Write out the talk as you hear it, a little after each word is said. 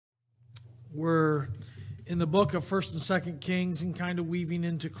We're in the book of 1st and 2nd Kings and kind of weaving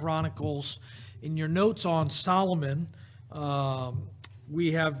into Chronicles. In your notes on Solomon,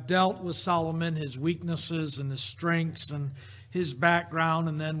 we have dealt with Solomon, his weaknesses and his strengths and his background,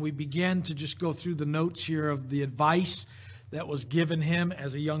 and then we began to just go through the notes here of the advice that was given him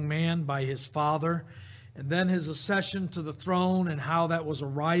as a young man by his father, and then his accession to the throne and how that was a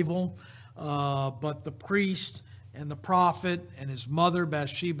rival, but the priest and the prophet and his mother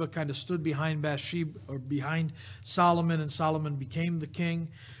Bathsheba kind of stood behind Bathsheba or behind Solomon, and Solomon became the king.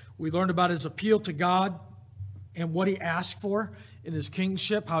 We learned about his appeal to God and what he asked for in his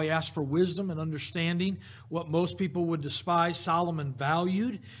kingship, how he asked for wisdom and understanding, what most people would despise, Solomon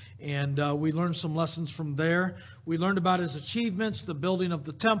valued, and we learned some lessons from there. We learned about his achievements, the building of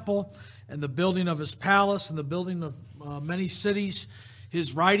the temple and the building of his palace and the building of many cities,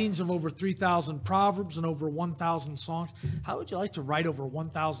 his writings of over 3,000 proverbs and over 1,000 songs. How would you like to write over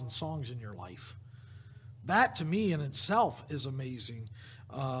 1,000 songs in your life? That, to me, in itself is amazing,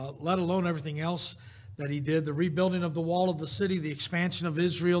 let alone everything else that he did. The rebuilding of the wall of the city, the expansion of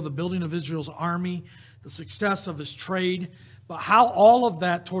Israel, the building of Israel's army, the success of his trade. But how all of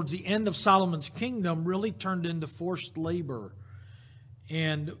that towards the end of Solomon's kingdom really turned into forced labor.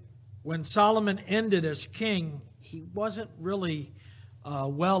 And when Solomon ended as king, he wasn't really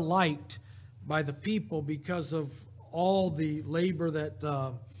well liked by the people because of all the labor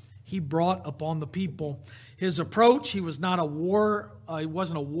that he brought upon the people. His approach, he was not he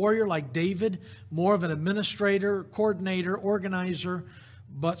wasn't a warrior like David, more of an administrator, coordinator, organizer,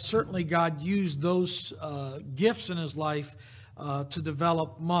 but certainly God used those gifts in his life to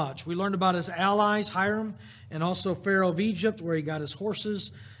develop much. We learned about his allies, Hiram, and also Pharaoh of Egypt, where he got his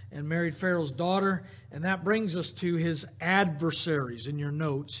horses and married Pharaoh's daughter. And that brings us to his adversaries in your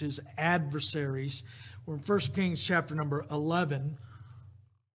notes, his adversaries. We're in 1 Kings chapter number 11.